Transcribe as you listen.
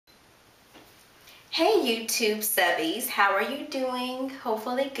Hey YouTube subbies, how are you doing?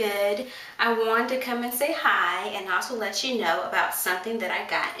 Hopefully good. I wanted to come and say hi and also let you know about something that I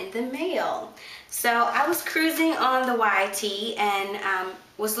got in the mail. So I was cruising on the YT and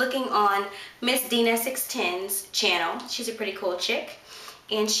was looking on Miss Dina 610's channel. She's a pretty cool chick.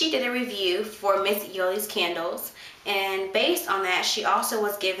 And she did a review for Miss Yolyscandle. And based on that, she also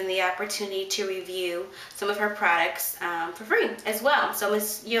was given the opportunity to review some of her products for free as well. So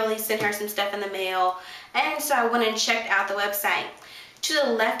Miss Yoly sent her some stuff in the mail, and so I went and checked out the website. To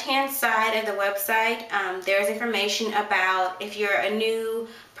the left-hand side of the website, there's information about if you're a new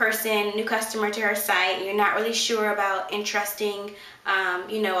person, new customer to her site, and you're not really sure about entrusting,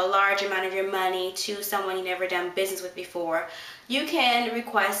 a large amount of your money to someone you've never done business with before, you can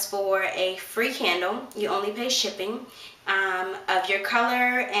request for a free candle. You only pay shipping of your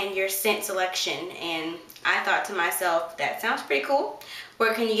color and your scent selection. And I thought to myself, that sounds pretty cool.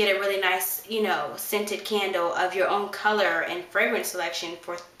 Where can you get a really nice, scented candle of your own color and fragrance selection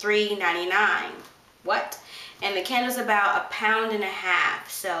for $3.99? What? And the candle's about £1.50.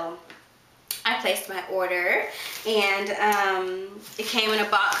 So I placed my order, and it came in a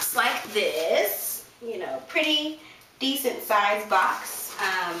box like this, pretty decent sized box,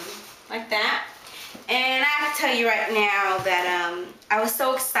 like that. And I have to tell you right now that I was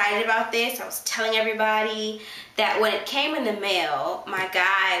so excited about this. I was telling everybody that when it came in the mail, my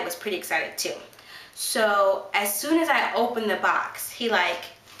guy was pretty excited too. So as soon as I opened the box, he like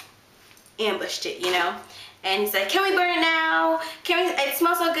ambushed it, and he's like, "Can we burn it now? It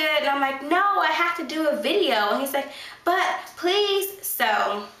smells so good." And I'm like, "No, I have to do a video." And he's like, "But please."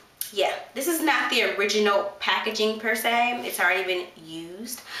 So yeah, this is not the original packaging per se. It's already been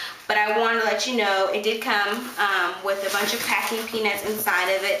used. But I wanted to let you know it did come with a bunch of packing peanuts inside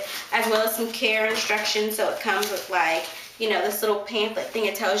of it, as well as some care instructions. So it comes with like, this little pamphlet thing.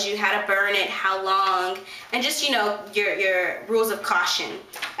 It tells you how to burn it, how long, and just, your rules of caution.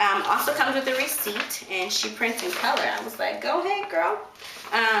 Also comes with a receipt, and she prints in color. I was like, go ahead, girl.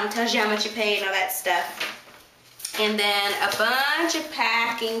 Tells you how much you paid and all that stuff. And then a bunch of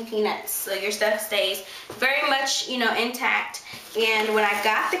packing peanuts, so your stuff stays very much, intact. And when I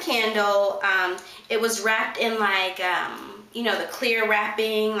got the candle, it was wrapped in like, the clear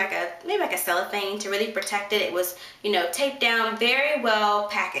wrapping, maybe like a cellophane to really protect it. It was, taped down, very well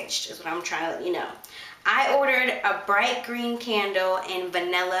packaged is what I'm trying to let you know. I ordered a bright green candle in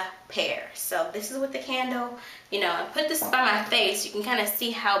vanilla pear. So this is what the candle, I put this by my face. You can kind of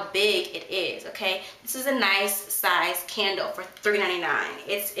see how big it is, okay? This is a nice size candle for $3.99.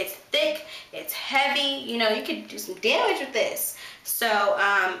 It's thick, it's heavy, you could do some damage with this. So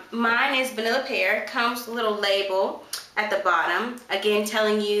mine is vanilla pear. Comes with a little label at the bottom, again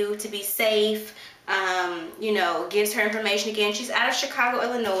telling you to be safe. Gives her information again. She's out of Chicago,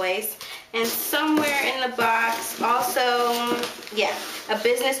 Illinois. And somewhere in the box also, yeah, a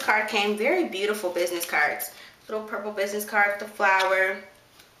business card came. Very beautiful business cards. Little purple business card with the flower.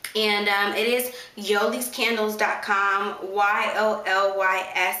 And it is yolyscandles.com,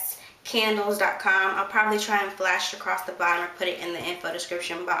 YOLYS candles.com. I'll probably try and flash it across the bottom or put it in the info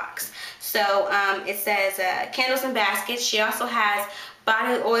description box. So it says candles and baskets. She also has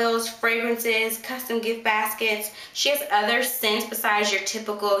body oils, fragrances, custom gift baskets. She has other scents besides your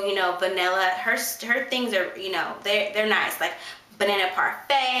typical, vanilla. Her things are, they're nice, like banana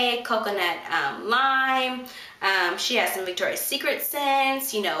parfait, coconut lime. She has some Victoria's Secret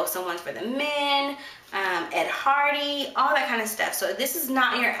scents, some ones for the men, Ed Hardy, all that kind of stuff. So this is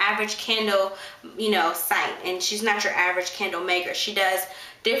not your average candle, site, and she's not your average candle maker. She does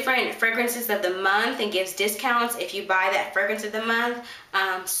different fragrances of the month and gives discounts if you buy that fragrance of the month.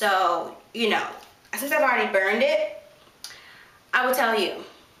 So, since I've already burned it, I will tell you,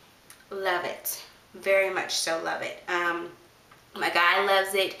 love it. Very much so love it. My guy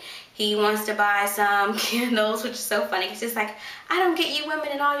loves it. He wants to buy some candles, which is so funny. He's just like, "I don't get you women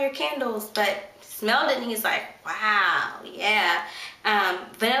in all your candles," but smelled it and he's like, "Wow, yeah."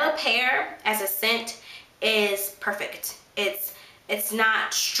 Vanilla pear as a scent is perfect. It's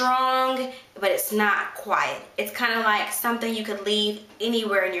not strong, but it's not quiet. It's kind of like something you could leave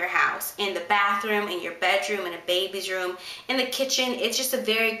anywhere in your house, in the bathroom, in your bedroom, in a baby's room, in the kitchen. It's just a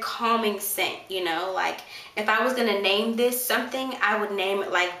very calming scent, like if I was gonna name this something, I would name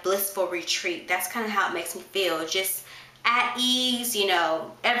it like Blissful Retreat. That's kind of how it makes me feel. Just at ease,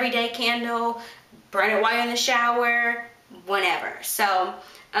 everyday candle, burn it while you're in the shower, whenever. So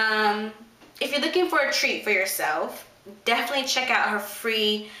if you're looking for a treat for yourself, definitely check out her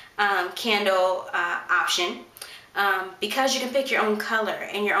free candle option, because you can pick your own color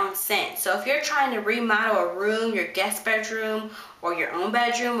and your own scent. So if you're trying to remodel a room, your guest bedroom, or your own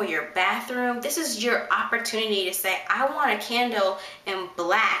bedroom or your bathroom, this is your opportunity to say, I want a candle in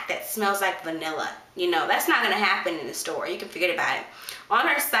black that smells like vanilla. You know, that's not going to happen in the store. You can forget about it. On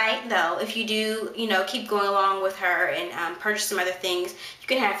her site, though, if you do, you know, keep going along with her and purchase some other things, you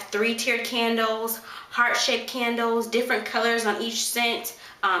can have 3-tiered candles, heart-shaped candles, different colors on each scent,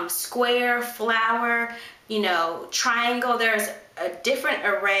 square, flower, you know, triangle. There's a different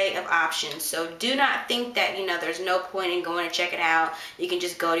array of options. So do not think that, you know, there's no point in going to check it out. You can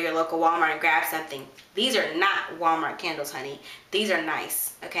just go to your local Walmart and grab something. These are not Walmart candles, honey. These are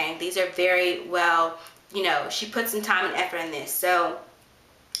nice, okay? These are very well, you know, she put some time and effort in this. So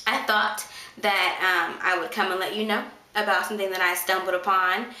I thought that I would come and let you know about something that I stumbled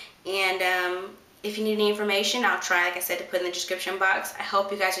upon. And if you need any information, I'll try, like I said, to put in the description box. I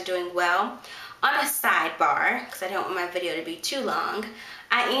hope you guys are doing well. On a sidebar, because I don't want my video to be too long,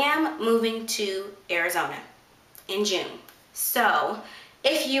 I am moving to Arizona in June. So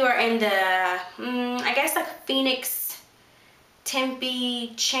if you are in the, I guess like Phoenix,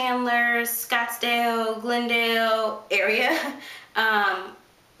 Tempe, Chandler, Scottsdale, Glendale area,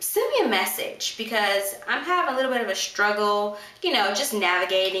 send me a message, because I'm having a little bit of a struggle, you know, just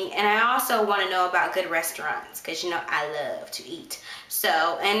navigating. And I also want to know about good restaurants, because, you know, I love to eat.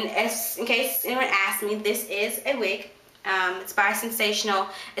 So, and in case anyone asks me, this is a wig. It's by Sensational.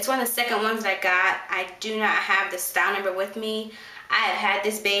 It's one of the second ones that I got. I do not have the style number with me. I have had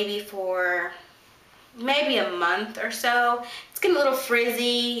this baby for maybe a month or so. It's getting a little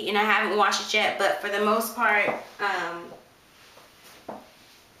frizzy, and I haven't washed it yet, but for the most part,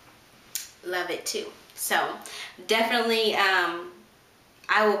 love it too. So definitely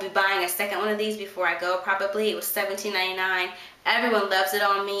I will be buying a second one of these before I go. Probably. It was $17.99. Everyone loves it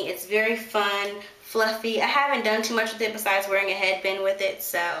on me. It's very fun, fluffy. I haven't done too much with it besides wearing a headband with it,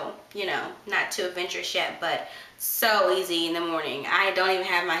 so, you know, not too adventurous yet, but so easy in the morning. I don't even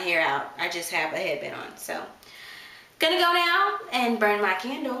have my hair out. I just have a headband on. So gonna go now and burn my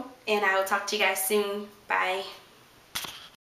candle, and I will talk to you guys soon. Bye.